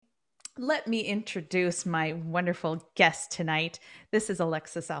Let me introduce my wonderful guest tonight. This is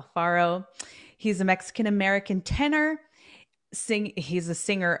Alexis Alfaro. He's a Mexican American tenor. He's a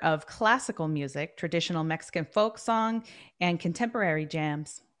singer of classical music, traditional Mexican folk song, and contemporary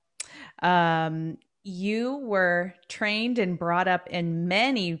jams. You were trained and brought up in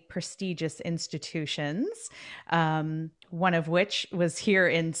many prestigious institutions, one of which was here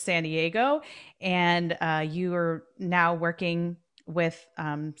in San Diego. And you are now working with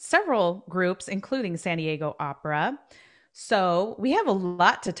several groups, including San Diego Opera. So we have a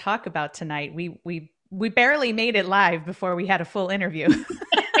lot to talk about tonight. We barely made it live before we had a full interview.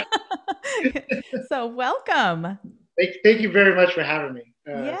 So welcome. Thank you very much for having me.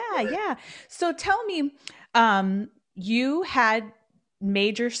 Yeah. So tell me, you had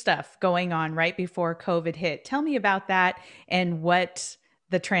major stuff going on right before COVID hit. Tell me about that and what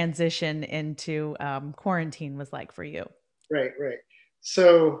the transition into quarantine was like for you. Right.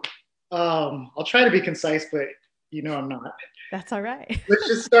 So I'll try to be concise, but I'm not. That's all right. Let's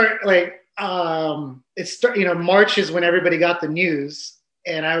just start March is when everybody got the news,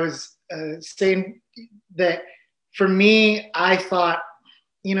 and I was saying that for me, I thought,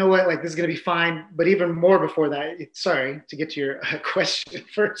 you know what, like this is gonna be fine. But even more before that, sorry to get to your question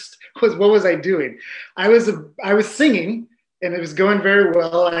first, was what was I doing? I was singing, and it was going very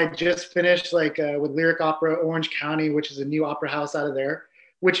well. I just finished with Lyric Opera Orange County, which is a new opera house out of there.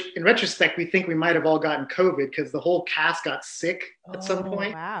 Which, in retrospect, we think we might have all gotten COVID because the whole cast got sick at some Oh,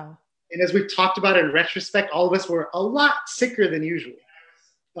 point. wow. And as we've talked about it in retrospect, all of us were a lot sicker than usual.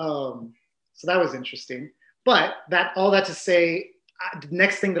 So that was interesting. But all that to say, the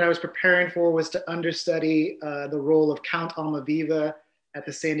next thing that I was preparing for was to understudy the role of Count Almaviva at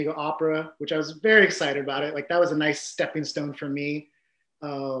the San Diego Opera, which I was very excited about it. Like that was a nice stepping stone for me.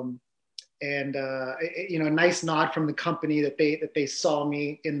 Um, and a nice nod from the company that they saw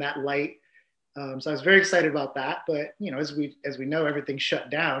me in that light. So I was very excited about that. But as we know, everything shut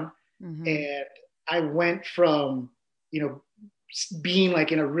down, Hmm. and I went from being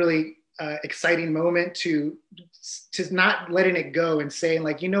like in a really exciting moment to not letting it go and saying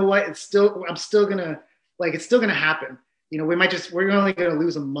like, you know what, it's still gonna happen. We're only gonna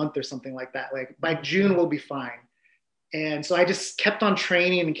lose a month or something like that. Like by June we'll be fine. And so I just kept on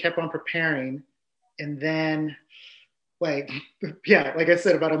training and kept on preparing. And then, like, yeah, like I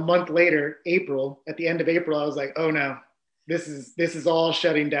said, about a month later, at the end of April, I was like, oh no, this is all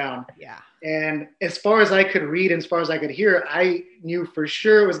shutting down. Yeah. And as far as I could read and as far as I could hear, I knew for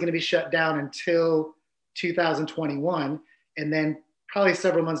sure it was going to be shut down until 2021. And then probably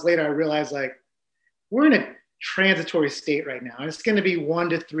several months later, I realized like we're in a transitory state right now. And it's going to be 1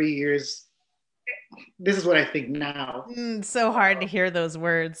 to 3 years. This is what I think now. So hard to hear those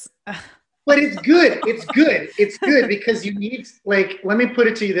words. But it's good. It's good. It's good because you need, like, let me put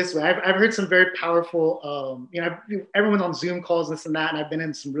it to you this way. I've heard some very powerful, everyone on Zoom calls this and that, and I've been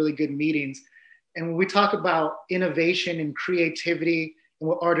in some really good meetings. And when we talk about innovation and creativity and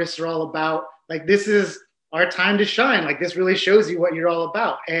what artists are all about, like, this is our time to shine. Like, this really shows you what you're all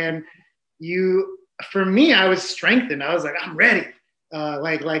about. And for me, I was strengthened. I was like, I'm ready.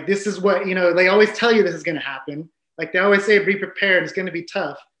 Like this is what, they always tell you this is going to happen. Like they always say, be prepared. It's going to be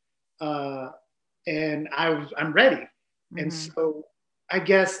tough. uh, and I'm ready. And Hmm. so I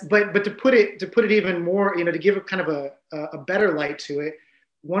guess, but to put it even more, to give it kind of a better light to it.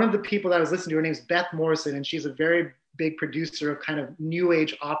 One of the people that I was listening to, her name's Beth Morrison, and she's a very big producer of kind of new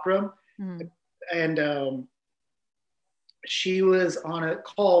age opera. Hmm. And she was on a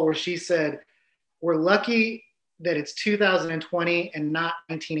call where she said, "We're lucky that it's 2020 and not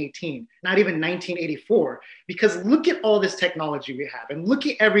 1918, not even 1984, because look at all this technology we have, and look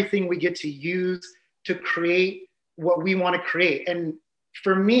at everything we get to use to create what we want to create." And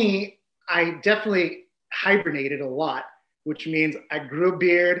for me, I definitely hibernated a lot, which means I grew a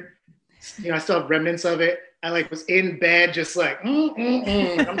beard. I still have remnants of it. I like was in bed, just like, like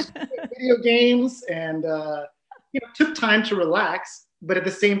I'm just playing video games, and took time to relax. But at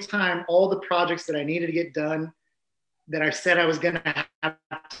the same time, all the projects that I needed to get done, that I said I was going to have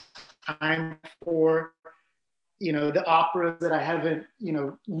time for, the operas that I haven't,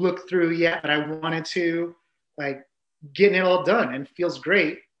 looked through yet, but I wanted to, like, getting it all done, and feels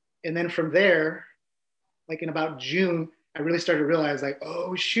great. And then from there, like in about June, I really started to realize like,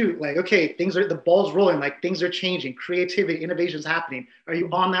 oh shoot, like, okay, the ball's rolling, like things are changing, creativity, innovation's happening. Are you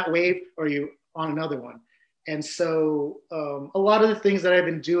on that wave, or are you on another one? And so a lot of the things that I've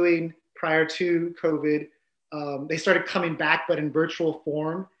been doing prior to COVID, they started coming back, but in virtual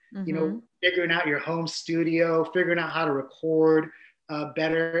form. Hmm. Figuring out your home studio, figuring out how to record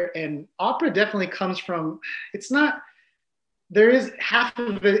better. And opera definitely comes from. It's not there is half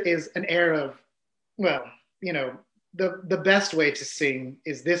of it is an air of, well, you know, the best way to sing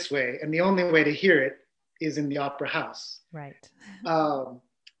is this way, and the only way to hear it is in the opera house. Right. Um,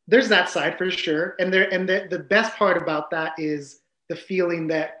 there's that side for sure, and the best part about that is the feeling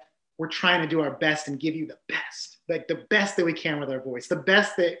that we're trying to do our best and give you the best, like the best that we can with our voice, the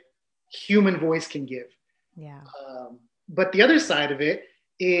best that human voice can give. Yeah. But the other side of it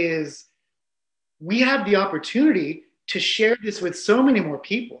is we have the opportunity to share this with so many more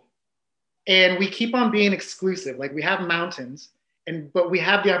people, and we keep on being exclusive. Like we have mountains, but we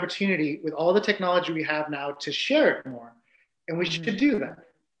have the opportunity with all the technology we have now to share it more, and we should do that.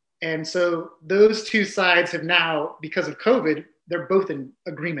 And so those two sides have now, because of COVID, they're both in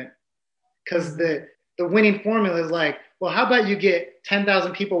agreement, because the winning formula is like, well, how about you get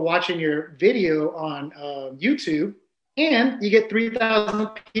 10,000 people watching your video on YouTube, and you get 3,000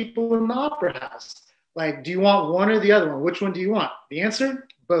 people in the opera house? Like, do you want one or the other one? Which one do you want? The answer,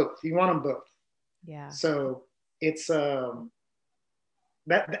 both. You want them both. Yeah. So it's that's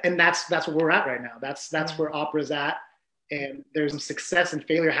what we're at right now. That's where opera's at, and there's some success and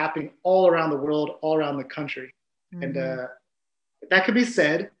failure happening all around the world, all around the country, and that could be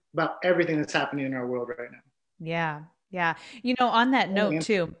said about everything that's happening in our world right now. Yeah. Yeah. You know, on that note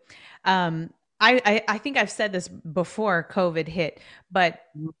too, I think I've said this before COVID hit, but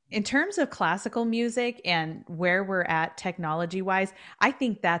in terms of classical music and where we're at technology wise, I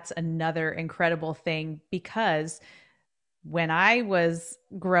think that's another incredible thing, because when I was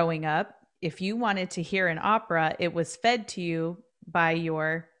growing up, if you wanted to hear an opera, it was fed to you by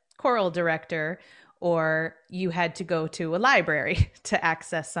your choral director, or you had to go to a library to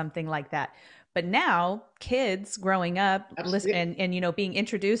access something like that. But now kids growing up and you know, being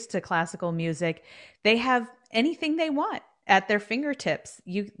introduced to classical music, they have anything they want at their fingertips.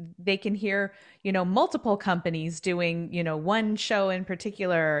 They can hear, you know, multiple companies doing, you know, one show in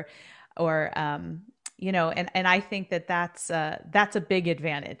particular, or you know, and I think that that's a big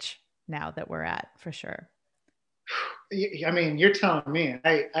advantage now that we're at, for sure. I mean, you're telling me.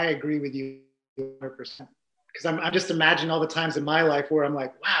 I agree with you 100%, because I'm just imagining all the times in my life where I'm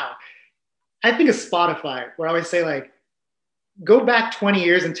like, wow. I think of Spotify, where I always say, like, go back 20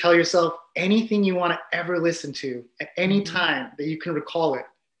 years and tell yourself anything you want to ever listen to at any time that you can recall it.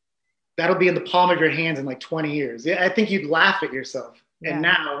 That'll be in the palm of your hands in like 20 years. I think you'd laugh at yourself. Yeah. And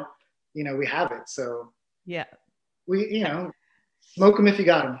now, you know, we have it. So yeah, you know, smoke them if you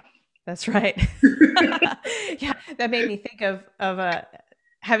got them. That's right. Yeah, that made me think of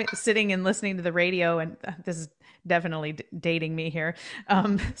sitting and listening to the radio, and this is definitely dating me here.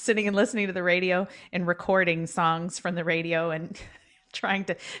 Sitting and listening to the radio and recording songs from the radio and trying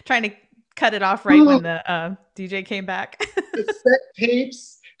to cut it off right when the DJ came back. Cassette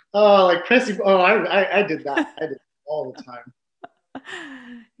tapes. Oh, like pressing. Oh, I did that. I did it all the time.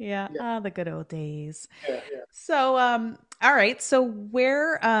 Yeah. The good old days. Yeah. So, all right. So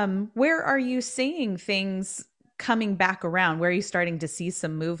where are you seeing things coming back around? Where are you starting to see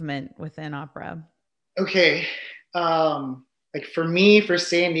some movement within opera? Okay. Like for me, for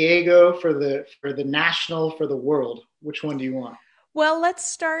San Diego, for the national, for the world, which one do you want? Well, let's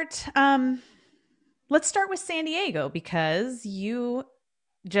start with San Diego, because you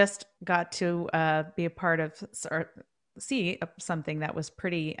just got to be a part of, or see something that was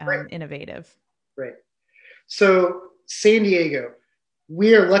pretty innovative. Right. So San Diego,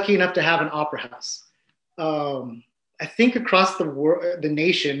 we are lucky enough to have an opera house. I think across the world, the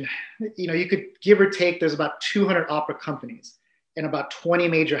nation, you know, you could give or take, there's about 200 opera companies and about 20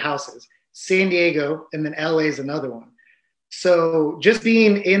 major houses. San Diego, and then LA is another one. So just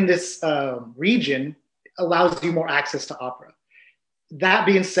being in this region allows you more access to opera. That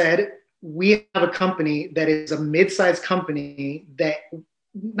being said, we have a company that is a mid-sized company that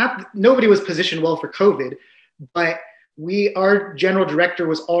nobody was positioned well for COVID, but our general director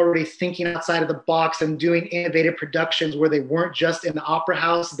was already thinking outside of the box and doing innovative productions where they weren't just in the opera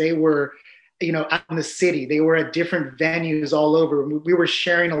house. They were, you know, out in the city. They were at different venues all over. We were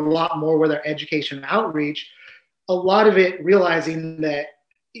sharing a lot more with our education and outreach. A lot of it realizing that,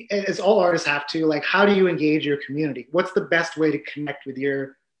 as all artists have to, like, how do you engage your community? What's the best way to connect with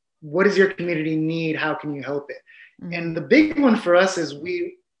what does your community need? How can you help it? Mm-hmm. And the big one for us is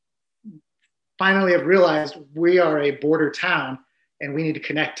we finally have realized we are a border town and we need to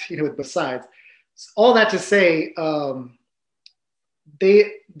connect, you know, with both sides. So all that to say,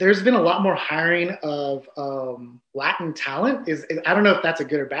 there's been a lot more hiring of Latin talent. I don't know if that's a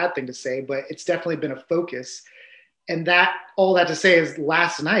good or bad thing to say, but it's definitely been a focus. And all that to say is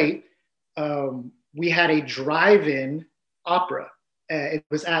last night, we had a drive-in opera. It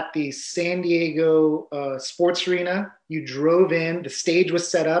was at the San Diego Sports Arena. You drove in, the stage was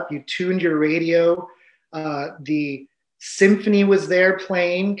set up, you tuned your radio. The symphony was there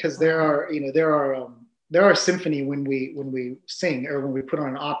playing because there are symphony when we sing or when we put on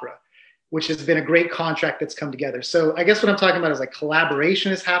an opera, which has been a great contract that's come together. So I guess what I'm talking about is like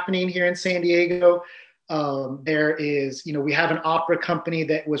collaboration is happening here in San Diego. There is, we have an opera company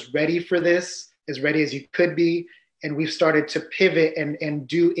that was ready for this, as ready as you could be. And we've started to pivot and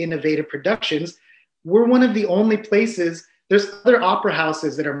do innovative productions. We're one of the only places, there's other opera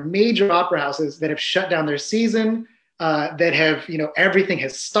houses that are major opera houses that have shut down their season, that have, everything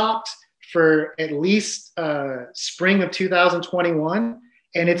has stopped for at least spring of 2021.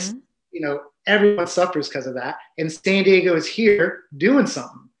 And it's, everyone suffers because of that. And San Diego is here doing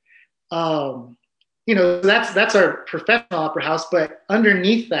something. That's our professional opera house. But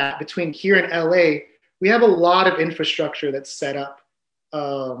underneath that, between here and LA, we have a lot of infrastructure that's set up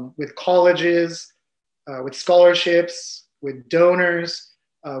with colleges, with scholarships, with donors,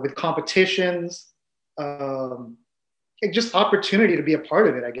 with competitions, just opportunity to be a part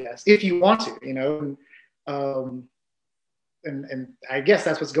of it, I guess, if you want to, and I guess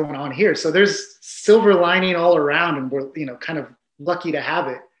that's what's going on here. So there's silver lining all around, and we're, kind of lucky to have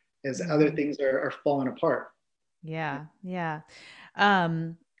it as other things are falling apart. Yeah. Yeah.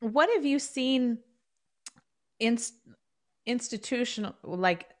 What have you seen institutional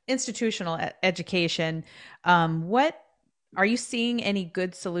education? What are you seeing any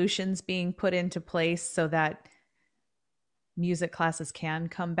good solutions being put into place so that music classes can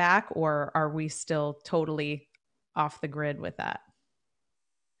come back, or are we still totally off the grid with that?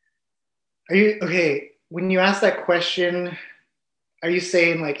 Are you okay when you ask that question? Are you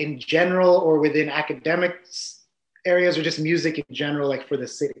saying like in general or within academics areas, or just music in general, like for the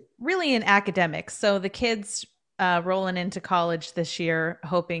city? Really in academics. So the kids rolling into college this year,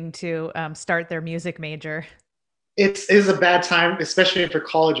 hoping to start their music major. It is a bad time, especially for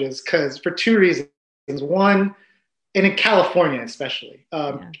colleges, because for two reasons. One, and in California especially,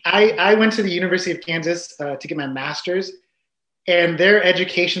 I went to the University of Kansas to get my master's, and their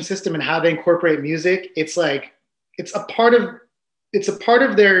education system and how they incorporate music, it's a part of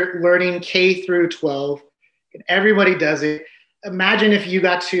their learning K through 12, and everybody does it. Imagine if you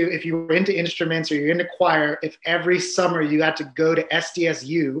were into instruments or you're into choir, if every summer you got to go to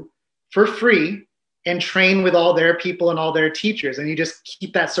SDSU for free and train with all their people and all their teachers, and you just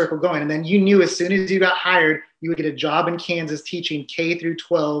keep that circle going. And then you knew as soon as you got hired, you would get a job in Kansas teaching K through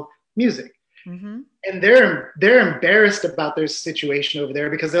 12 music. Mm-hmm. And they're embarrassed about their situation over there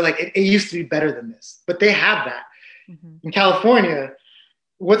because they're like, it used to be better than this, but they have that. Mm-hmm. In California,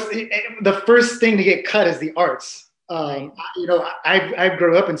 the first thing to get cut is the arts. Right. I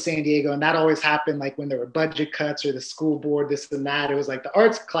grew up in San Diego, and that always happened. Like when there were budget cuts or the school board, this and that, it was like the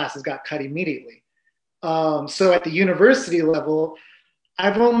arts classes got cut immediately. So at the university level,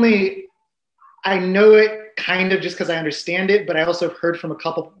 I know it kind of just because I understand it, but I also have heard from a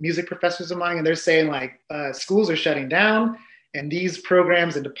couple music professors of mine, and they're saying like schools are shutting down, and these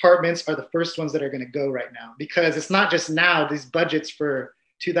programs and departments are the first ones that are going to go right now, because it's not just now, these budgets for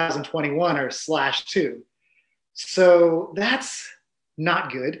 2021 are slashed too. So that's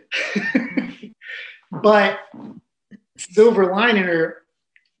not good. But silver lining, or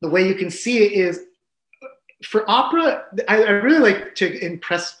the way you can see it, is for opera, I really like to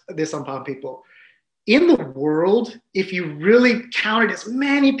impress this upon people. In the world, if you really counted as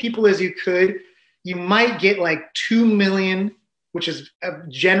many people as you could, you might get like 2 million, which is a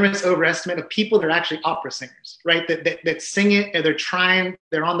generous overestimate, of people that are actually opera singers, right? That sing it, and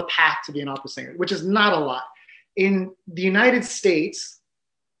they're on the path to be an opera singer, which is not a lot. In the United States,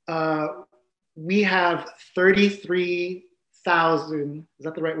 we have 33,000, is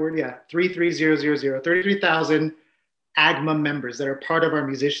that the right word? Yeah, 33,000 AGMA members that are part of our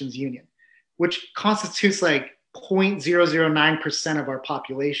musicians union, which constitutes like 0.009% of our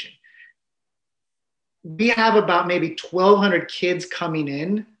population. We have about maybe 1,200 kids coming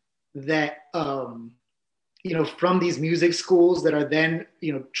in that, from these music schools that are then,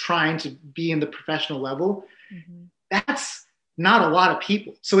 trying to be in the professional level. Mm-hmm. That's not a lot of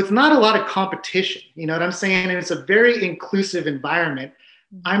people. So it's not a lot of competition. You know what I'm saying? And it's a very inclusive environment.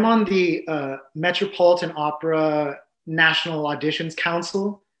 Mm-hmm. I'm on the Metropolitan Opera National Auditions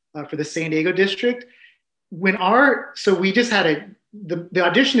Council for the San Diego district. So we just had the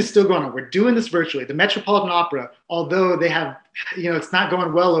audition is still going on. We're doing this virtually. The Metropolitan Opera, although they have, it's not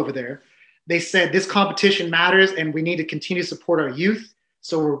going well over there, they said this competition matters and we need to continue to support our youth.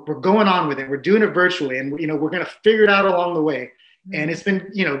 So we're going on with it. We're doing it virtually, and we're going to figure it out along the way. Mm-hmm. And it's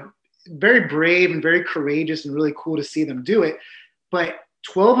been, very brave and very courageous and really cool to see them do it. but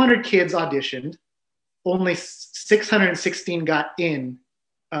 1,200 kids auditioned. Only 616 got in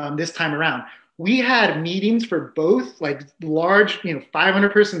this time around. We had meetings for both, like large,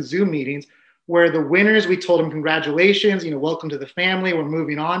 500-person Zoom meetings, where the winners, we told them congratulations, welcome to the family, we're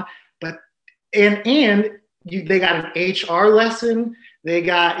moving on. But they got an HR lesson, they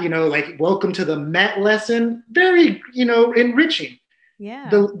got like welcome to the Met lesson, very enriching. Yeah.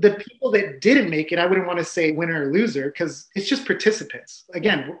 The people that didn't make it, I wouldn't want to say winner or loser because it's just participants. Yeah.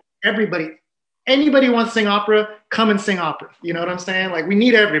 Again, everybody, anybody who wants to sing opera, come and sing opera. You know what I'm saying? Like we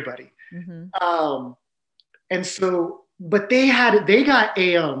need everybody. Mm-hmm. And so, but they got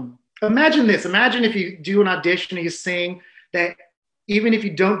a imagine this. Imagine if you do an audition and you sing that, even if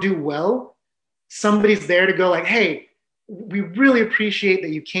you don't do well, somebody's there to go like, hey, we really appreciate that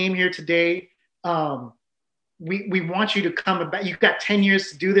you came here today. We want you to come back. You've got 10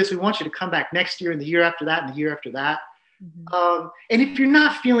 years to do this. We want you to come back next year and the year after that and the year after that. Mm-hmm. And if you're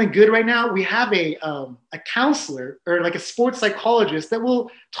not feeling good right now, we have a counselor or like a sports psychologist that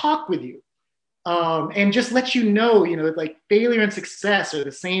will talk with you and just let you know, like failure and success are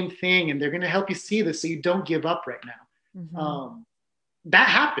the same thing. And they're going to help you see this so you don't give up right now. Mm-hmm. That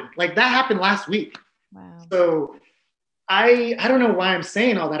happened. Like that happened last week. Wow. So I don't know why I'm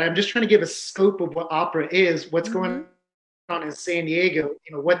saying all that. I'm just trying to give a scope of what opera is, what's Mm-hmm. going on in San Diego,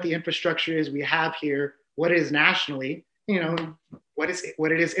 what the infrastructure is we have here, what it is nationally, what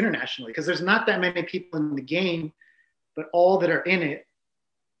it is internationally. Because there's not that many people in the game, but all that are in it,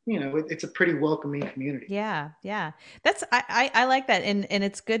 it's a pretty welcoming community. Yeah, yeah. I like that, and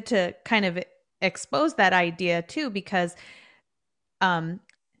it's good to kind of expose that idea too, because um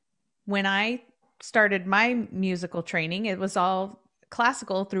when I started my musical training, it was all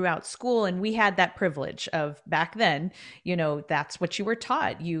classical throughout school, and we had that privilege of back then, that's what you were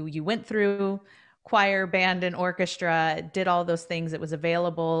taught. You went through choir, band, and orchestra, did all those things. It was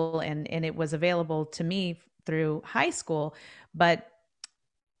available, and it was available to me through high school. But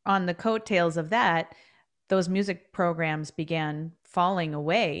on the coattails of that, those music programs began falling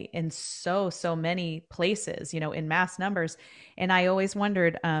away in so many places, in mass numbers. And I always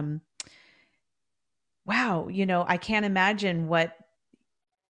wondered, wow, I can't imagine what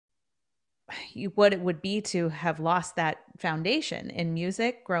it would be to have lost that foundation in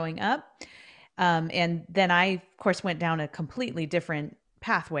music growing up. And then I, of course, went down a completely different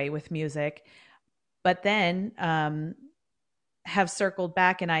pathway with music, but then have circled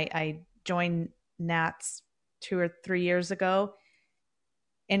back, and I joined Nats 2 or 3 years ago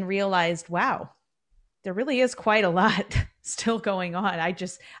and realized, wow, there really is quite a lot still going on. I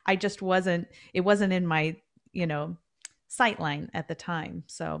just wasn't, it wasn't in my, sight line at the time.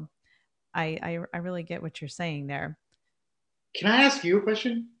 So I really get what you're saying there. Can I ask you a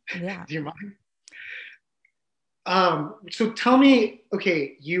question? Yeah. Do you mind? So tell me,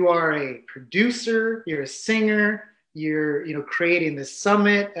 okay, you are a producer, you're a singer, you're, creating this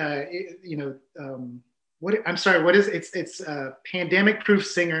summit, I'm sorry, what is it's pandemic proof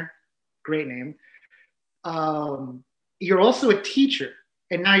singer, great name. You're also a teacher,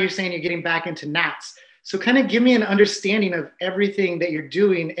 and now you're saying you're getting back into Nats. So kind of give me an understanding of everything that you're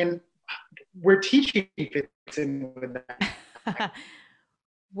doing and where teaching fits in with that.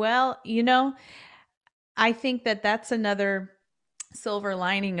 Well, I think that that's another silver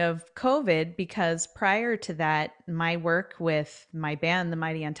lining of COVID, because prior to that, my work with my band, the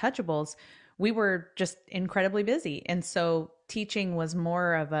Mighty Untouchables, we were just incredibly busy. And so teaching was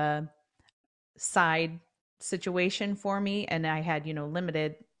more of a side situation for me. And I had,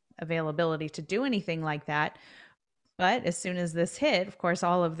 limited availability to do anything like that. But as soon as this hit, of course,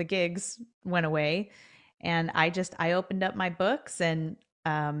 all of the gigs went away. And I opened up my books, and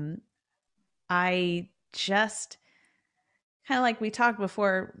I just kind of like we talked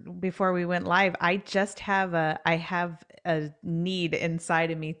before we went live, I have a need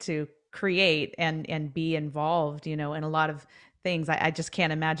inside of me to create and be involved, in a lot of things. I just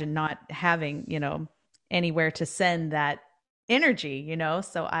can't imagine not having, anywhere to send that energy,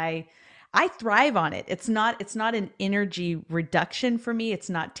 so I thrive on it. It's not an energy reduction for me. It's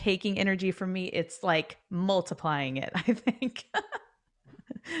not taking energy from me. It's like multiplying it, I think.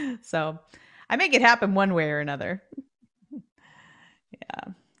 So I make it happen one way or another.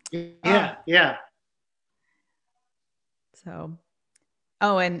 Yeah. Yeah, yeah. So,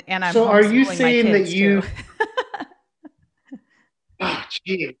 oh, and I'm So are you homeschooling my saying that kids too. you, oh,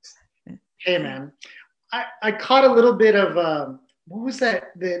 geez. Hey, man. I caught a little bit of, what was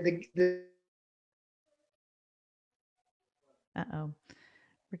that? Uh-oh.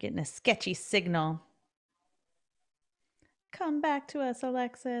 We're getting a sketchy signal. Come back to us,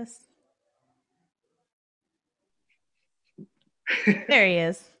 Alexis. There he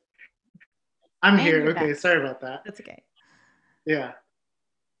is. I'm And here. you're Okay, back. sorry about that. That's okay. Yeah.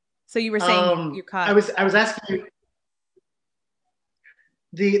 So you were saying you I caught. was asking you,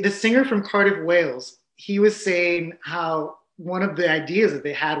 the singer from Cardiff, Wales. He was saying how one of the ideas that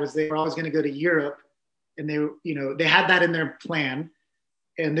they had was they were always going to go to Europe, and they had that in their plan,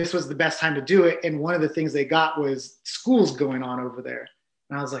 and this was the best time to do it. And one of the things they got was schools going on over there.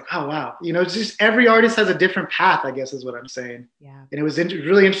 And I was like, oh wow, it's just every artist has a different path, I guess is what I'm saying. Yeah. And it was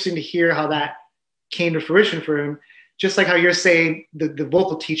really interesting to hear how that came to fruition for him. Just like how you're saying the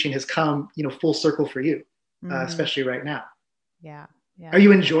vocal teaching has come, full circle for you, Hmm. especially right now. Yeah. Are Yeah.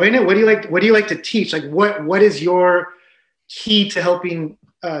 you enjoying it? What do you like? What do you like to teach? Like, what is your key to helping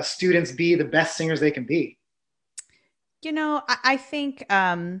students be the best singers they can be? I think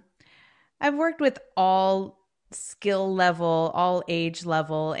I've worked with all skill level, all age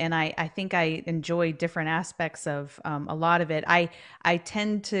level, and I think I enjoy different aspects of a lot of it. I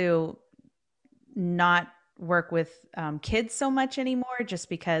tend to not work with kids so much anymore, just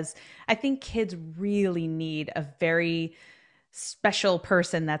because I think kids really need a very special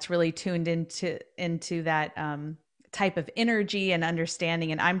person that's really tuned into that type of energy and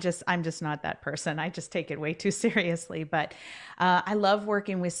understanding, and I'm just not that person. I just take it way too seriously. But I love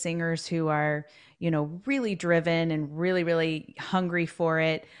working with singers who are really driven and really really hungry for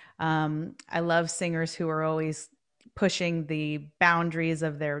it. I love singers who are always pushing the boundaries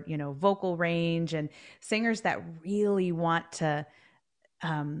of their vocal range, and singers that really want to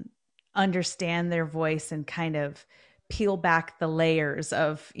um, understand their voice and kind of peel back the layers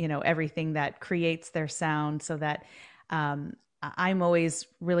of everything that creates their sound, so that I'm always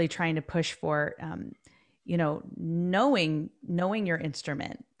really trying to push for knowing your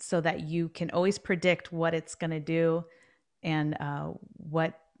instrument, so that you can always predict what it's going to do, and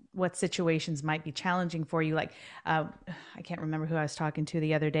what situations might be challenging for you. Like I can't remember who I was talking to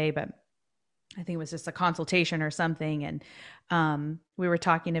the other day, but I think it was just a consultation or something. And we were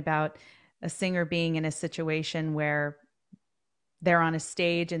talking about a singer being in a situation where they're on a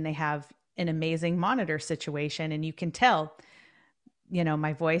stage and they have an amazing monitor situation. And you can tell,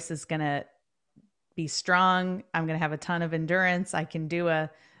 my voice is going to be strong. I'm going to have a ton of endurance. I can do a,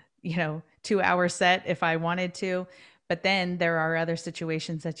 2-hour set if I wanted to. But then there are other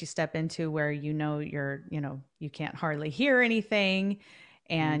situations that you step into where you can't hardly hear anything.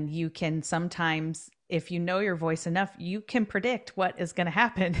 And you can sometimes, if you know your voice enough, you can predict what is going to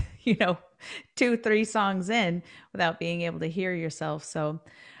happen, 2, 3 songs in without being able to hear yourself. So,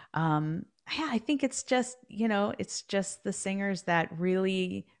 yeah, I think it's just the singers that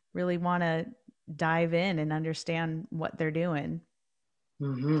really, really want to dive in and understand what they're doing.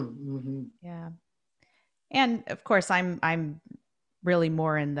 Mm-hmm, mm-hmm. Yeah. And of course I'm really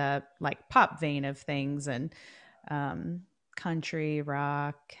more in the like pop vein of things, and um country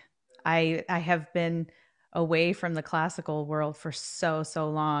rock. I have been away from the classical world for so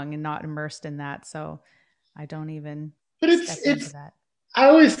long and not immersed in that, so I don't even But step into it's that. I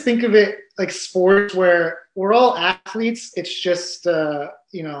always think of it like sports where we're all athletes. It's just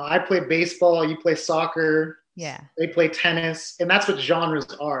I play baseball, you play soccer, Yeah. they play tennis, and that's what genres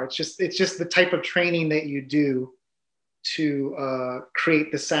are. It's just the type of training that you do to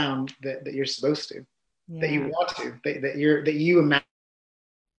create the sound that you're supposed to, that you Yeah. want to, that you imagine.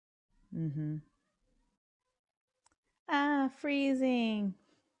 Mhm. Ah, freezing.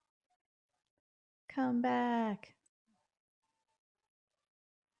 Come back.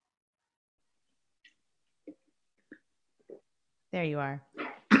 There you are.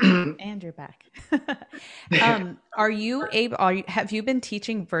 And you're back. Have you been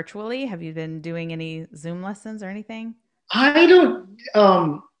teaching virtually? Have you been doing any Zoom lessons or anything? I don't.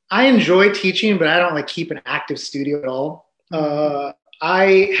 I enjoy teaching, but I don't like keep an active studio at all. Mm-hmm.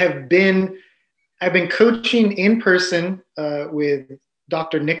 I have been I've been coaching in person with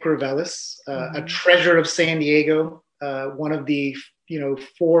Dr. Nick Ravelis, a Mm-hmm. treasure of San Diego, one of the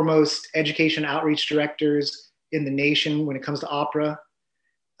foremost education outreach directors in the nation when it comes to opera,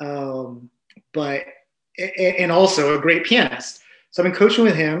 um, but and also a great pianist. So I've been coaching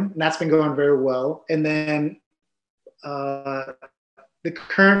with him, and that's been going very well. And then uh, the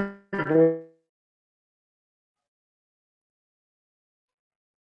current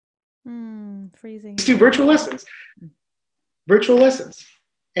Freezing do again. virtual lessons,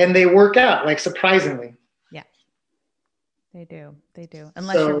 and they work out like surprisingly. Yeah, they do. They do.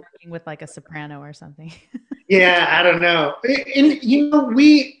 Unless you're So working with like a soprano or something. yeah, I don't know. And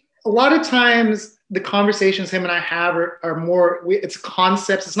we a lot of times the conversations him and I have are more. It's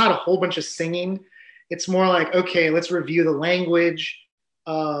concepts. It's not a whole bunch of singing. It's more like, okay, let's review the language.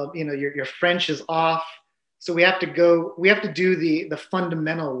 Your French is off. So we have to do the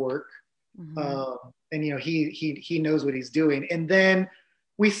fundamental work. Mm-hmm. uh, and he knows what he's doing, and then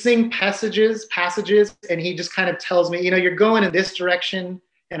we sing passages, and he just kind of tells me, you're going in this direction,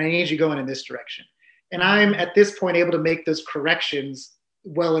 and I need you going in this direction, and I'm Mm-hmm. at this point able to make those corrections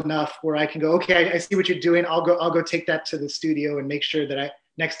well enough where I can go, okay, I see what you're doing. I'll go take that to the studio and make sure that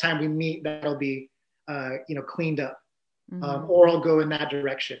next time we meet, that'll be cleaned up, Mm-hmm. or I'll go in that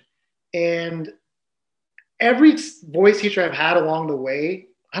direction. And every voice teacher I've had along the way,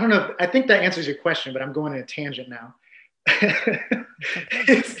 I don't know. I think that answers your question, but I'm going in a tangent now. Okay.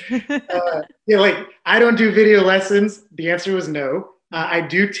 It's, like, I don't do video lessons. The answer was no. I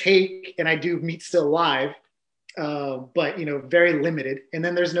do take and I do meet still live, but very limited. And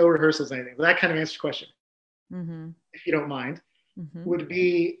then there's no rehearsals or anything. But that kind of answers your question, Mm-hmm. if you don't mind. Mm-hmm. Would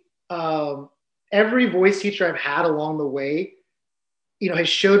be every voice teacher I've had along the way, has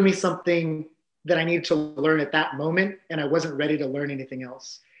showed me something that I needed to learn at that moment, and I wasn't ready to learn anything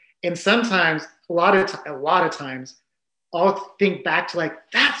else. And sometimes, a lot of times, I'll think back to, like,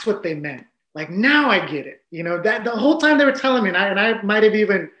 that's what they meant. Like, now I get it. That the whole time they were telling me, and I might have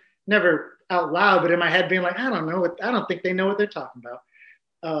even never out loud, but in my head being like, I don't know, I don't think they know what they're talking about.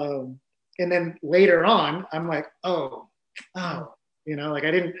 And then later on, I'm like, oh, like,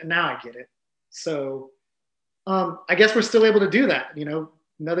 I didn't. Now I get it. So I guess we're still able to do that.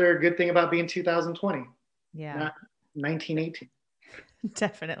 Another good thing about being 2020, Yeah. not 1918.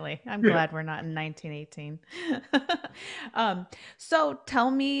 Definitely. I'm Yeah. glad we're not in 1918. So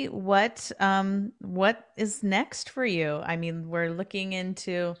tell me what is next for you? I mean, we're looking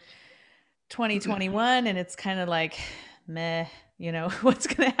into 2021 and it's kind of like meh, what's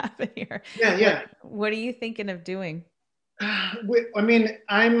going to happen here? Yeah, What yeah. what are you thinking of doing? I mean,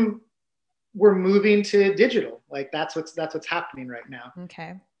 we're moving to digital. Like, that's what's happening right now.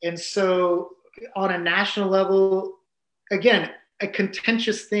 Okay. And so on a national level, again, a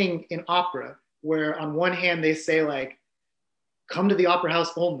contentious thing in opera, where on one hand they say, like, come to the opera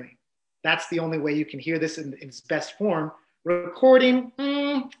house only. That's the only way you can hear this in its best form. Recording,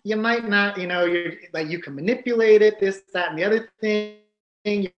 you might not, you're like, you can manipulate it, this, that, and the other thing.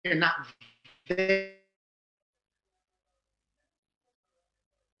 You're not there.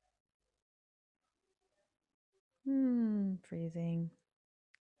 Freezing.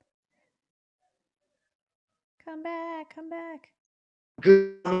 Come back, come back.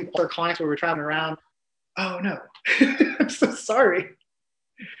 Good for clients where we're traveling around. Oh no, I'm so sorry.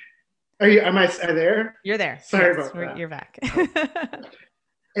 Am I there? You're there. Sorry Yes, about that. you're back.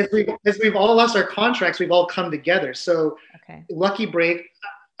 As we've all lost our contracts, we've all come together. So Okay. lucky break.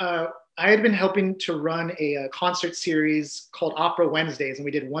 I had been helping to run a concert series called Opera Wednesdays, and we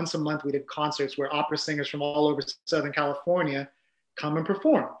did once a month. We did concerts where opera singers from all over Southern California come and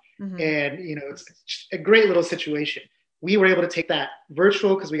perform, Hmm. and it's a great little situation. We were able to take that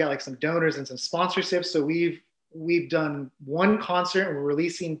virtual because we got, like, some donors and some sponsorships. So we've done one concert, and we're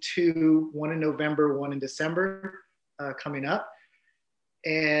releasing two, one in November, one in December, coming up.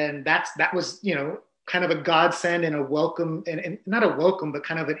 And that was, kind of a godsend and a welcome, and not a welcome, but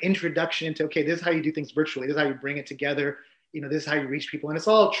kind of an introduction into, okay, this is how you do things virtually. This is how you bring it together. This is how you reach people. And it's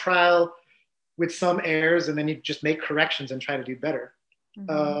all trial with some errors, and then you just make corrections and try to do better.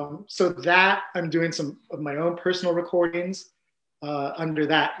 Hmm. So that I'm doing some of my own personal recordings under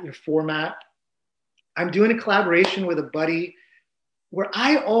that format. I'm doing a collaboration with a buddy where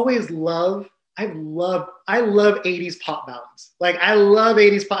I love 80s pop ballads. Like, I love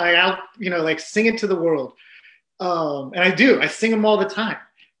 80s pop. I'll, like, sing it to the world. And I sing them all the time.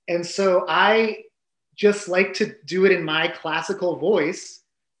 And so I just like to do it in my classical voice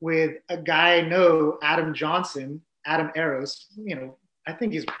with a guy I know, Adam Eros. I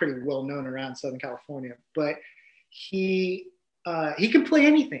think he's pretty well known around Southern California, but he can play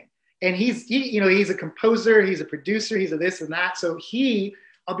anything. And he's a composer, he's a producer, he's a this and that. So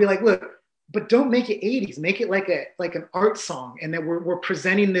I'll be like, look, but don't make it 80s. Make it like an art song, and that we're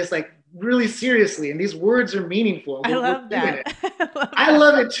presenting this, like, really seriously, and these words are meaningful. I We're love doing that. it. I love I that.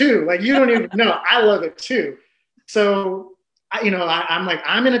 love it too. Like, you don't even know. I love it too. So I'm like,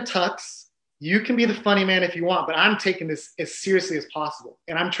 I'm in a tux. You can be the funny man if you want, but I'm taking this as seriously as possible,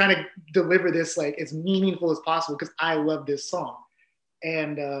 and I'm trying to deliver this, like, as meaningful as possible, because I love this song,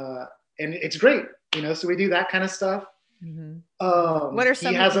 and it's great. So we do that kind of stuff. Hmm. He has a What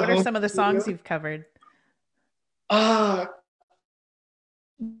are home some of the songs studio. you've covered? Uh,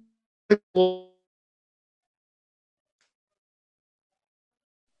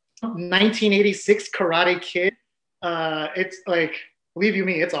 1986 Karate Kid. It's like, believe you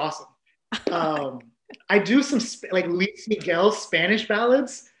me, it's awesome. Um, I do some like Luis Miguel Spanish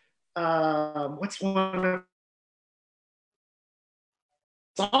ballads. What's one?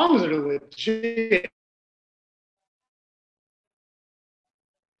 songs are legit.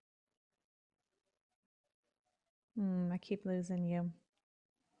 I keep losing you.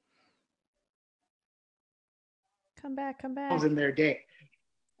 Come back, come back. In their day.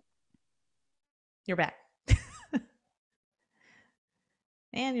 You're back.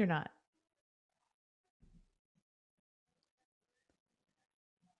 And you're not.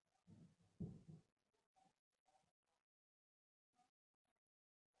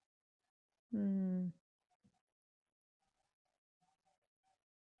 Hmm.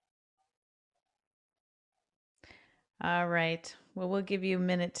 All right. Well, we'll give you a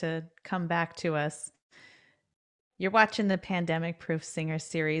minute to come back to us. You're watching the Pandemic Proof Singer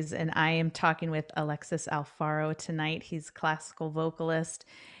series, and I am talking with Alexis Alfaro tonight. He's a classical vocalist,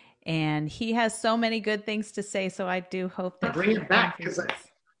 and he has so many good things to say. So I do hope that Bring he it back answers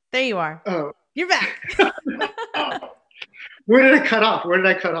this. There you are. Oh, You're back. oh. Where did I cut off? Where did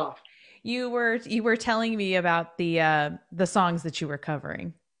I cut off? You were telling me about the songs that you were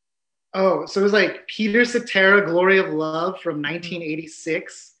covering. Oh, so it was like Peter Cetera, Glory of Love from Mhm.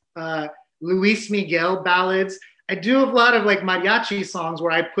 1986, Luis Miguel ballads. I do a lot of like mariachi songs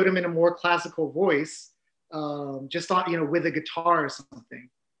where I put them in a more classical voice, just on, with a guitar or something.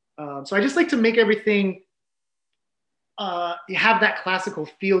 So I just like to make everything have that classical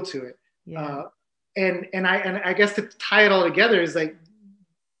feel to it. Yeah. Uh, and I guess to tie it all together is like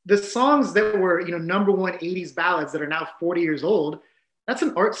the songs that were number one 80s ballads that are now 40 years old. That's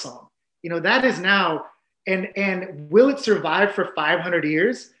an art song. That is now, and will it survive for 500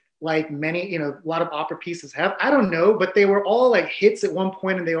 years like many, a lot of opera pieces have? I don't know, but they were all like hits at one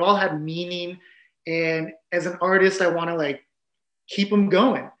point and they all had meaning. And as an artist, I want to like keep them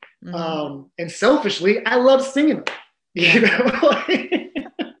going. Mm-hmm. And selfishly, I love singing them. Yeah.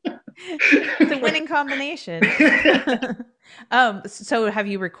 It's a winning combination. So have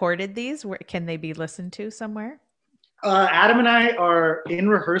you recorded these? Where can they be listened to somewhere? Adam and I are in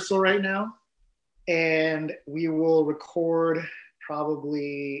rehearsal right now, and we will record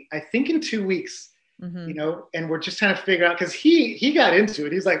probably, I think, in 2 weeks. Mm-hmm. And we're just trying to figure out, because he got into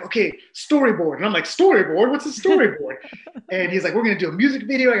it. He's like, okay, storyboard. And I'm like, storyboard? What's a storyboard? And he's like, we're going to do a music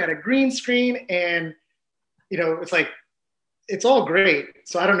video. I got a green screen. And, it's like, it's all great.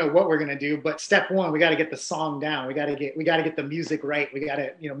 So I don't know what we're going to do, but step one, we got to get the song down. We got to get the music right. We got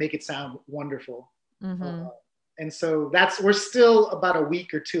to, make it sound wonderful. Mm-hmm. And so we're still about a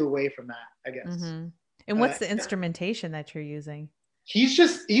week or two away from that, I guess. Mm-hmm. And what's the instrumentation that you're using?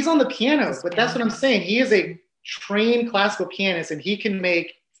 He's on the piano, but that's what I'm saying. He is a trained classical pianist, and he can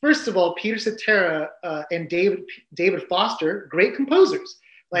make, first of all, Peter Cetera and David Foster, great composers.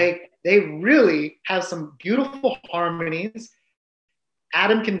 Like, they really have some beautiful harmonies.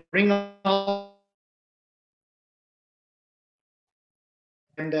 Adam can bring all,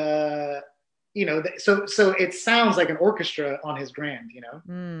 and so it sounds like an orchestra on his grand,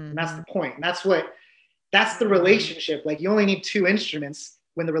 and that's the point. And that's the relationship. Like, you only need two instruments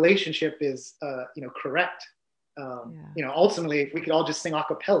when the relationship is, correct. Ultimately, if we could all just sing a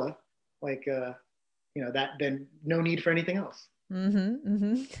cappella, like, that, then no need for anything else. Mm-hmm,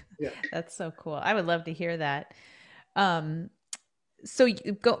 mm-hmm. Yeah. That's so cool. I would love to hear that. So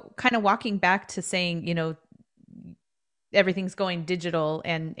you go kind of walking back to saying, everything's going digital,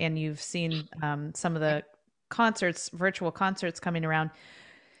 and you've seen some of the virtual concerts coming around.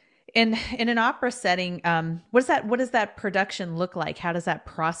 In an opera setting, what does that production look like? How does that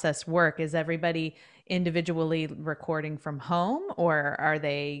process work? Is everybody individually recording from home, or are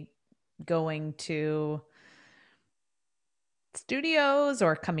they going to studios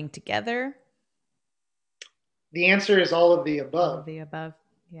or coming together? The answer is all of the above. All of the above.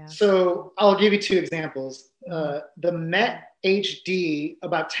 Yeah. So I'll give you two examples. The Met HD,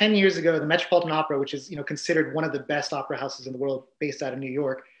 about 10 years ago, the Metropolitan Opera, which is considered one of the best opera houses in the world, based out of New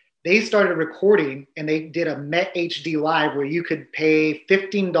York, they started recording, and they did a Met HD live where you could pay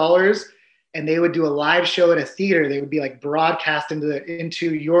 $15 and they would do a live show at a theater. They would be like broadcast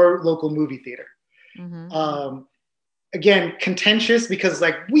into your local movie theater. Mm-hmm. Again, contentious, because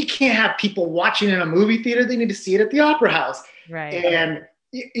like, we can't have people watching in a movie theater. They need to see it at the opera house. Right. And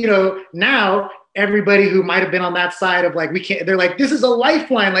now everybody who might have been on that side of like, we can't, they're like, this is a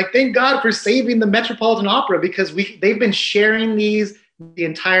lifeline. Like, thank God for saving the Metropolitan Opera, because they've been sharing these the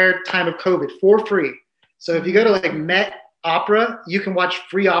entire time of COVID for free. So if you go to like Met Opera, you can watch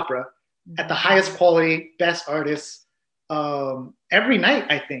free opera at the highest quality, best artists, every night.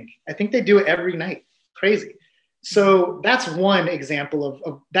 I think they do it every night. Crazy. So that's one example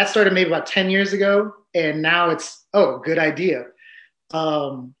of that. Started maybe about 10 years ago, and now it's, good idea.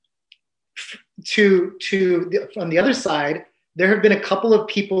 On the other side, there have been a couple of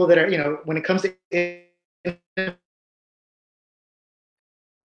people that are, when it comes to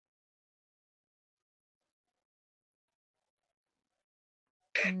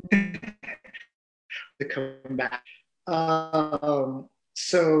Mm-hmm. to come back.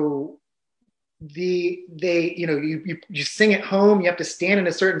 So you sing at home, you have to stand in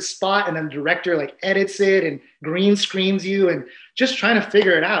a certain spot, and then the director like edits it and green screens you, and just trying to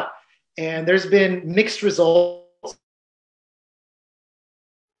figure it out. And there's been mixed results.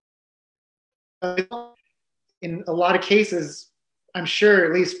 In a lot of cases, I'm sure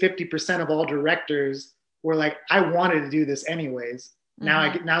at least 50% of all directors were like, I wanted to do this anyways.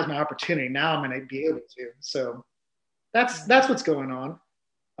 Now's my opportunity. Now I'm going to be able to. So that's what's going on.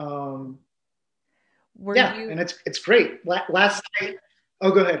 Um, Were yeah, and you it's great. Last night,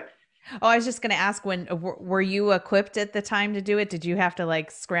 oh, go ahead. Oh, I was just going to ask when were you equipped at the time to do it? Did you have to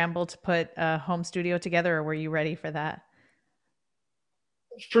like scramble to put a home studio together or were you ready for that?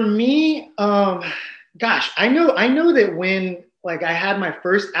 For me, gosh, I know that when like I had my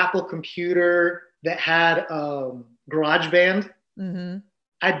first Apple computer that had GarageBand, Mhm.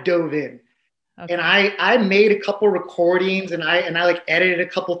 I dove in and Okay. I made a couple recordings and I like edited a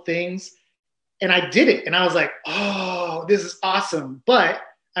couple things and I did it and I was like, oh, this is awesome. But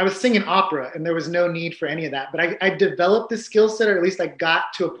I was singing opera and there was no need for any of that. But I developed this skill set, or at least I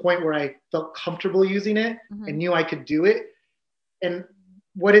got to a point where I felt comfortable using it and Mhm. knew I could do it. And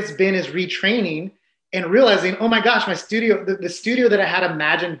what it's been is retraining and realizing, oh my gosh, my studio, the studio that I had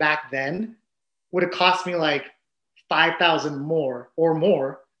imagined back then would have cost me like 5,000 more or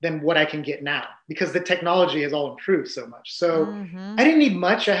more than what I can get now because the technology has all improved so much. So I Mhm. didn't need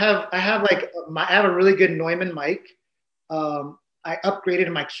much. I have a really good Neumann mic. I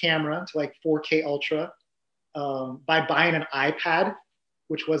upgraded my camera to like 4K Ultra by buying an iPad,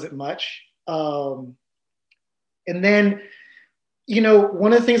 which wasn't much. And then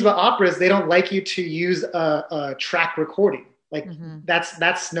one of the things about opera is they don't like you to use a track recording. Like Mhm.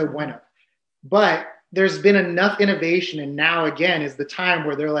 that's no bueno. But there's been enough innovation, and now again is the time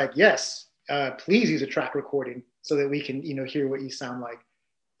where they're like, yes, please use a track recording so that we can hear what you sound like.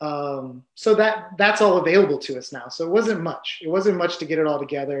 So that's all available to us now. So it wasn't much. It wasn't much to get it all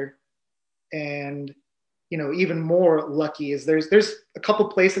together, and even more lucky is there's a couple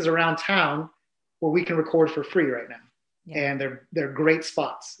places around town where we can record for free right now, Yeah. and they're great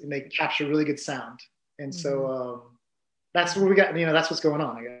spots and they capture really good sound. And so Mhm. that's Yeah. what we got. That's what's going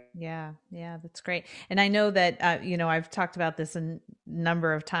on, I guess. Yeah, yeah, that's great. And I know that I've talked about this a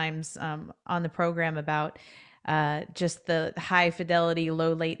number of times on the program about just the high fidelity,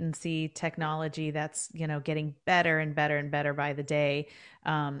 low latency technology that's getting better and better and better by the day.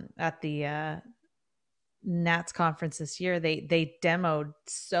 At the Nats conference this year, they demoed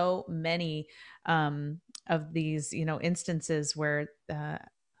so many of these instances where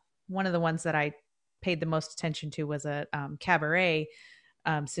one of the ones that I paid the most attention to was a cabaret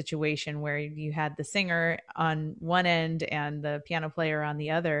situation where you had the singer on one end and the piano player on the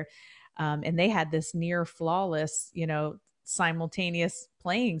other. And they had this near flawless, simultaneous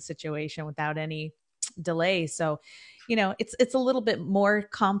playing situation without any delay. So, it's a little bit more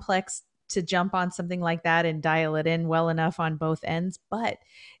complex to jump on something like that and dial it in well enough on both ends, but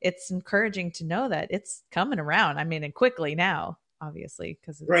it's encouraging to know that it's coming around. I mean, and quickly now, obviously,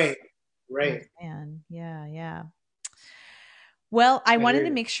 because Right, it's on right. demand. Yeah, yeah. Well, I I wanted hear to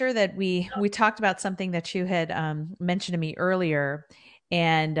you. make sure that we talked about something that you had mentioned to me earlier,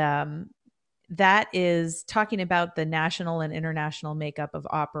 and that is talking about the national and international makeup of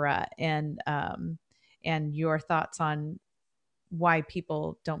opera, and your thoughts on why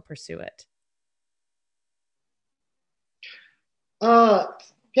people don't pursue it. Uh,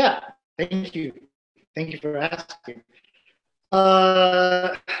 yeah. Thank you. Thank you for asking.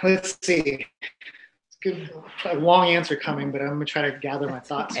 Let's see. It's good. A long answer coming, but I'm gonna try to gather my That's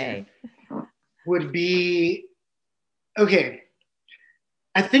thoughts here. okay. Would be okay.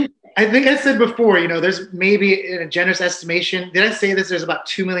 I think I said before. There's maybe in a generous estimation. Did I say this? There's about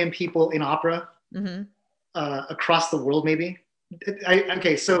 2 million people in opera Mm-hmm. across the world. Maybe.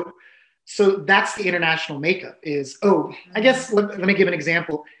 Okay. So that's the international makeup. I Mm-hmm. guess let me give an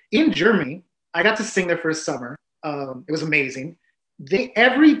example. In Germany, I got to sing there for a summer. It was amazing.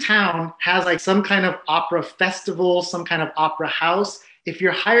 Every town has like some kind of opera festival, some kind of opera house. If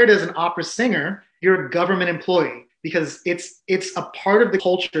you're hired as an opera singer, you're a government employee because it's a part of the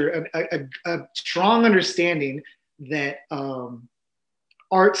culture, a strong understanding that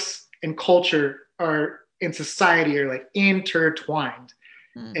arts and culture are in society are like intertwined,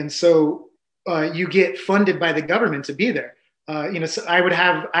 Mm-hmm. and so you get funded by the government to be there. So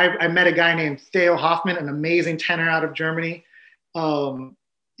I met a guy named Theo Hoffman, an amazing tenor out of Germany. Um,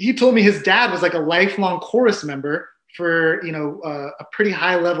 he told me his dad was like a lifelong chorus member for a pretty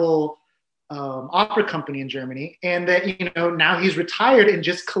high level opera company in Germany, and that now he's retired and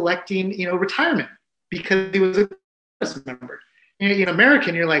just collecting retirement because he was a chorus member. In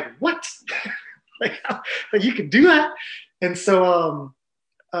American, you're like, what? like you could do that, and so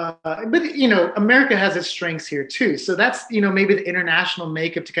but America has its strengths here too. So that's maybe the international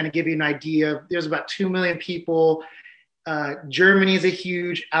makeup to kind of give you an idea. There's about 2 million people. Germany is a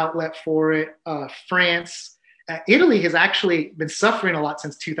huge outlet for it. France, Italy has actually been suffering a lot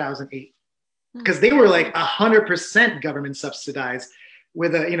since 2008 because they were like 100% government subsidized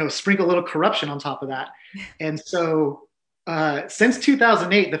with a sprinkle a little corruption on top of that. And so since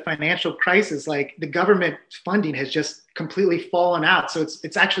 2008, the financial crisis, like the government funding has just completely fallen out. So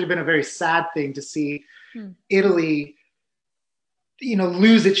it's actually been a very sad thing to see Italy,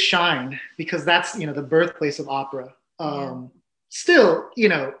 lose its shine, because that's the birthplace of opera. Still,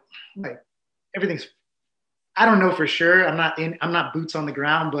 like everything's, I don't know for sure. I'm not boots on the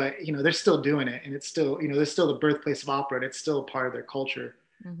ground, but they're still doing it, and it's still, they're still the birthplace of opera, and it's still a part of their culture.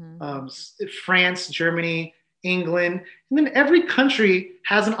 France, Germany, England, and then every country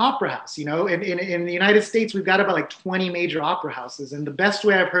has an opera house. In the United States, we've got about like 20 major opera houses, and the best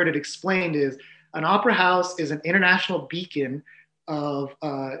way I've heard it explained is an opera house is an international beacon of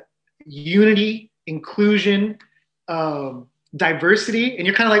unity, inclusion, diversity. And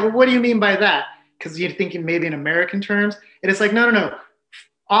you're kind of like, well, what do you mean by that? Because you're thinking maybe in American terms, and it's like, no.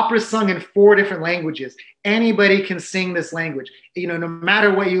 Opera is sung in 4 different languages. Anybody can sing this language, no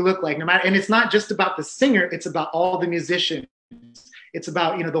matter what you look like, and it's not just about the singer, it's about all the musicians. It's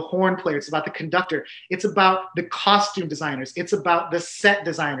about, the horn player. It's about the conductor. It's about the costume designers. It's about the set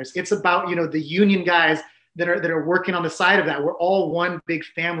designers. It's about, the union guys that are working on the side of that. We're all one big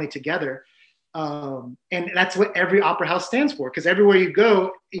family together. And that's what every opera house stands for, because everywhere you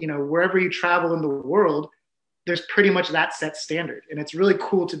go, wherever you travel in the world, there's pretty much that set standard. And it's really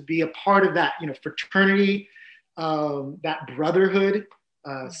cool to be a part of that, fraternity, that brotherhood,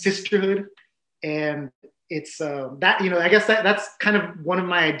 sisterhood. And it's that, I guess that's kind of one of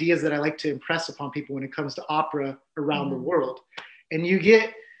my ideas that I like to impress upon people when it comes to opera around the world. And you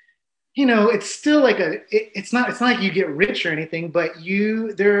get, it's still like it's not like you get rich or anything, but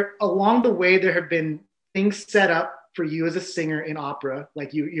there along the way, there have been things set up for you as a singer in opera.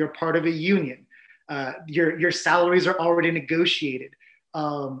 Like you're part of a union. Your salaries are already negotiated.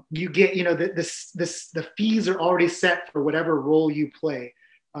 You get, the fees are already set for whatever role you play.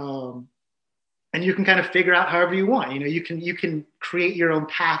 And you can kind of figure out however you want. You can create your own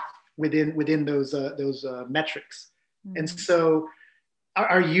path within those metrics. And so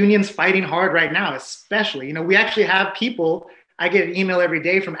our union's fighting hard right now, especially. We actually have people. I get an email every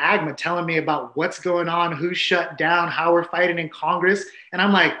day from AGMA telling me about what's going on, who's shut down, how we're fighting in Congress, and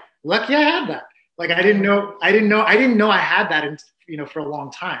I'm like, lucky I had that. Like I didn't know I had that for a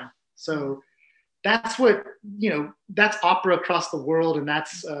long time. So that's what that's opera across the world, and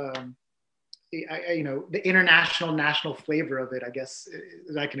that's the international national flavor of it, I guess,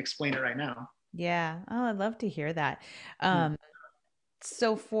 as I can explain it right now. Yeah. Oh, I'd love to hear that.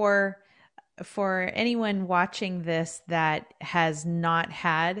 So for anyone watching this that has not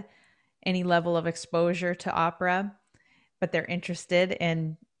had any level of exposure to opera, but they're interested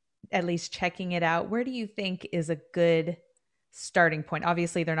in at least checking it out, where do you think is a good starting point?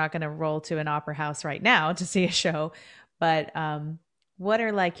 Obviously, they're not going to roll to an opera house right now to see a show, but what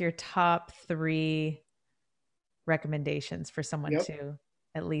are like your top 3 recommendations for someone to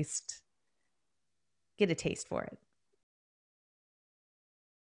at least get a taste for it?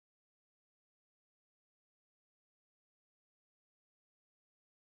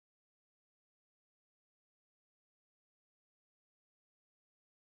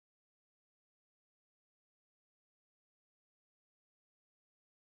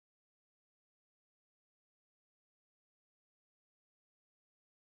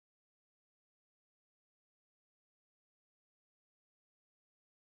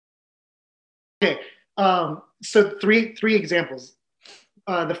 Okay. So three examples.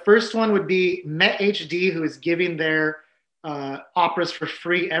 The first one would be Met HD, who is giving their operas for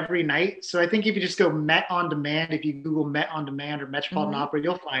free every night. So I think if you just go Met on Demand, if you Google Met on Demand or Metropolitan Opera,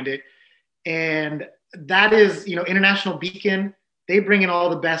 you'll find it. And that is, International Beacon. They bring in all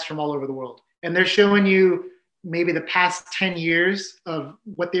the best from all over the world, and they're showing you maybe the past 10 years of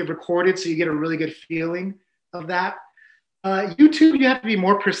what they've recorded, so you get a really good feeling of that. YouTube, you have to be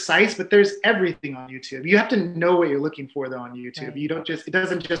more precise, but there's everything on YouTube. You have to know what you're looking for, though, on YouTube. Right. It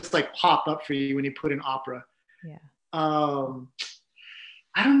doesn't just like pop up for you when you put in opera. Yeah.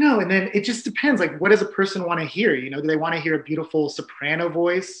 I don't know. And then it just depends. Like, what does a person want to hear? You know, do they want to hear a beautiful soprano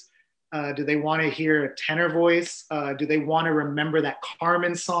voice? Do they want to hear a tenor voice? Do they want to remember that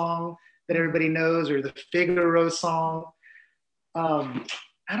Carmen song that everybody knows, or the Figaro song? Um,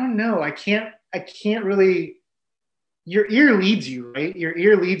 I don't know. I can't really. Your ear leads you, right? Your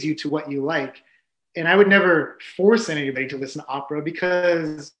ear leads you to what you like. And I would never force anybody to listen to opera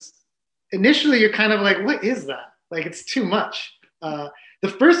because initially you're kind of like, what is that? Like, it's too much. The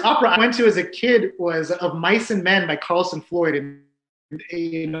first opera I went to as a kid was of Mice and Men by Carlson Floyd. And,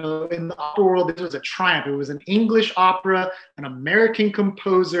 you know, in the opera world, this was a triumph. It was an English opera, an American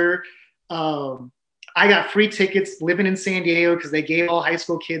composer. Um, I got free tickets living in San Diego because they gave all high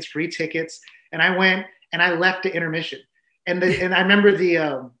school kids free tickets. And I went and I left at intermission. And I remember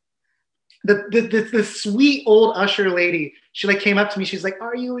the sweet old usher lady, she like came up to me, she's like,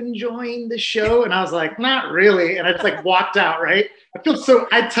 are you enjoying the show? And I was like, not really. And I just like walked out, right?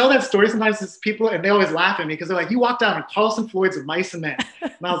 I tell that story sometimes to people and they always laugh at me because they're like, you walked out on Carlson Floyd's of Mice and Men.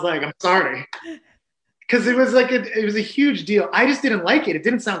 And I was like, I'm sorry. Because it was like it was a huge deal. I just didn't like it. It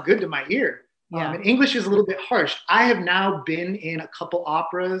didn't sound good to my ear. Yeah. And English is a little bit harsh. I have now been in a couple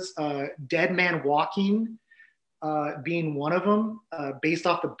operas, Dead Man Walking being one of them, based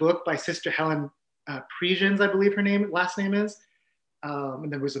off the book by Sister Helen Prejeans, I believe last name is.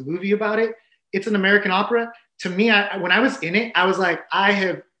 And there was a movie about it. It's an American opera. To me, when I was in it, I was like, I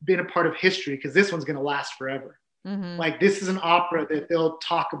have been a part of history because this one's going to last forever. Mm-hmm. Like, this is an opera that they'll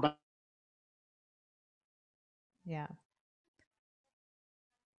talk about. Yeah.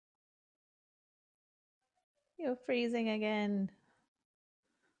 You're freezing again.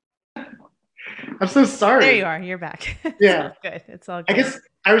 I'm so There you sorry. are. You're back. It's Yeah. all good. It's all I good. guess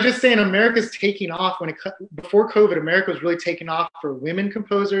I was just saying America's taking off before COVID, America was really taking off for women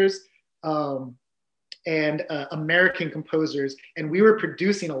composers. And American composers, and we were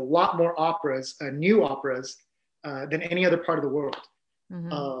producing a lot more operas, new operas, than any other part of the world.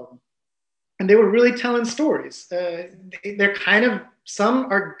 Mm-hmm. And they were really telling stories. They're kind of,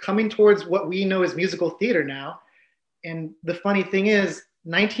 some are coming towards what we know as musical theater now. And the funny thing is,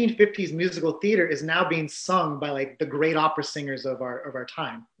 1950s musical theater is now being sung by like the great opera singers of our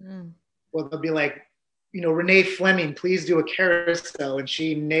time. Mm. Well, they'll be like, you know, Renee Fleming, please do a carousel, and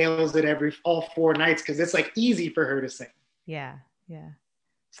she nails it all 4 nights because it's like easy for her to sing. Yeah. Yeah.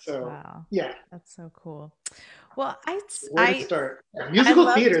 So Wow. yeah, That's so cool. Well, where to start? I Musical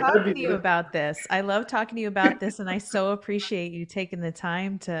love theater. That'd talking to be you about this. I love talking to you about this, and I so appreciate you taking the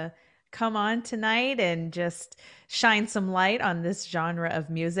time to come on tonight and just shine some light on this genre of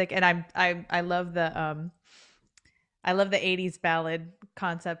music. And I love the 80s ballad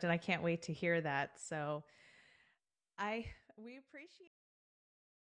concept, and I can't wait to hear that. So I we appreciate